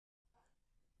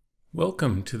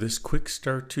Welcome to this quick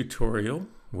start tutorial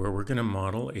where we're going to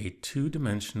model a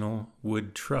two-dimensional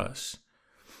wood truss.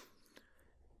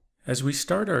 As we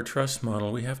start our truss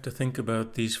model, we have to think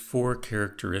about these four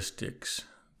characteristics: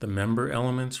 the member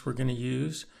elements we're going to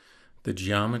use, the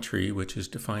geometry, which is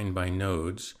defined by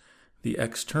nodes, the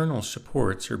external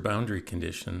supports or boundary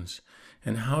conditions,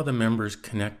 and how the members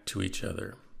connect to each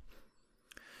other.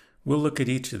 We'll look at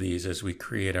each of these as we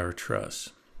create our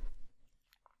truss.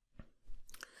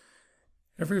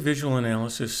 Every visual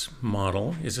analysis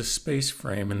model is a space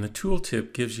frame, and the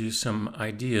tooltip gives you some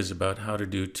ideas about how to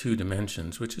do two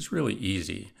dimensions, which is really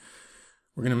easy.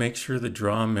 We're going to make sure the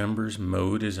Draw Members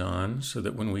mode is on so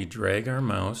that when we drag our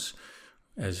mouse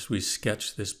as we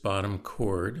sketch this bottom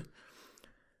chord,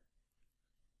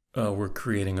 we're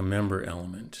creating a member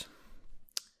element.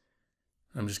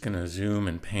 I'm just going to zoom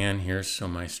and pan here so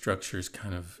my structure is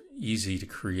kind of easy to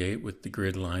create with the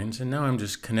grid lines. And now I'm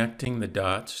just connecting the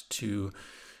dots to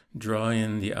draw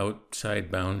in the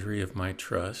outside boundary of my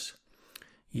truss.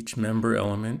 Each member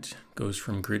element goes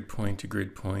from grid point to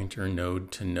grid point or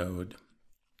node to node.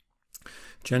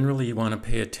 Generally, you want to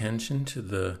pay attention to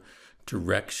the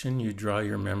direction you draw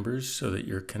your members so that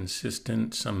you're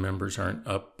consistent. Some members aren't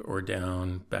up or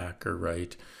down, back or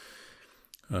right,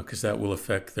 because that will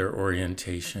affect their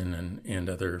orientation and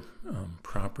other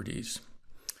properties.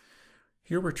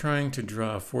 Here we're trying to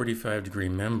draw a 45-degree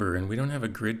member, and we don't have a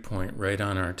grid point right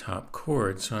on our top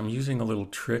chord, so I'm using a little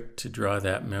trick to draw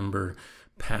that member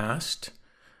past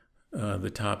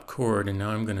the top chord, and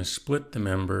now I'm going to split the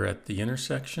member at the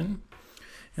intersection,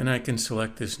 and I can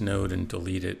select this node and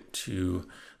delete it to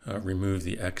remove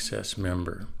the excess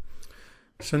member.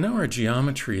 So now our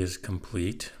geometry is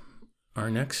complete. Our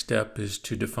next step is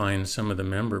to define some of the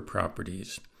member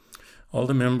properties. All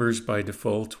the members by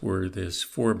default were this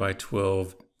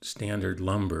 4x12 standard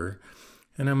lumber,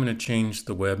 and I'm going to change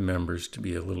the web members to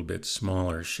be a little bit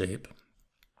smaller shape.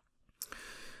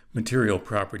 Material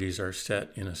properties are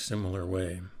set in a similar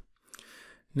way.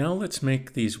 Now let's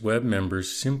make these web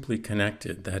members simply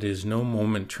connected, that is, no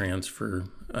moment transfer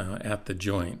at the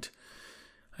joint.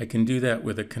 I can do that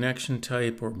with a connection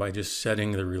type or by just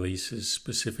setting the releases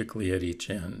specifically at each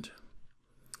end.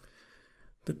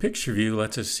 The picture view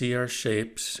lets us see our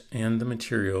shapes and the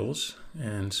materials,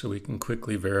 and so we can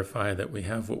quickly verify that we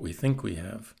have what we think we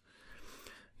have.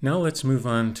 Now let's move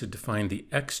on to define the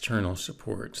external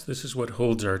supports. This is what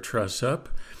holds our truss up,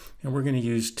 and we're going to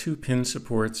use two pin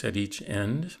supports at each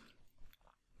end.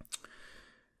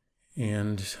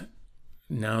 And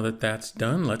now that that's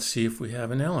done, let's see if we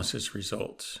have analysis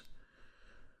results.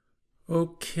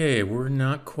 Okay, we're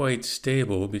not quite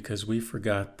stable because we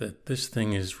forgot that this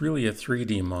thing is really a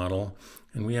 3D model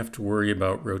and we have to worry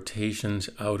about rotations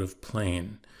out of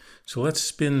plane. So let's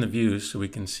spin the view so we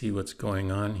can see what's going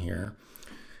on here.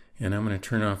 And I'm going to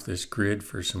turn off this grid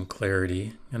for some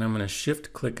clarity, and I'm going to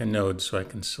shift click a node so I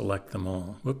can select them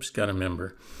all. Whoops, got a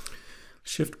member.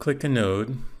 Shift click a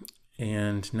node,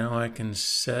 and now I can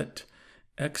set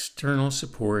external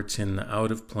supports in the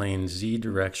out of plane Z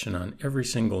direction on every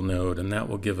single node, and that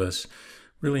will give us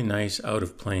really nice out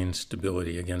of plane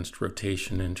stability against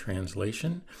rotation and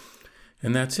translation.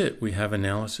 And that's it. We have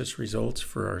analysis results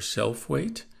for our self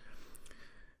weight.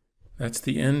 That's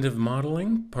the end of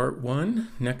modeling part 1.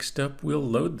 Next up, we'll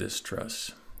load this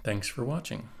truss. Thanks for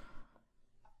watching.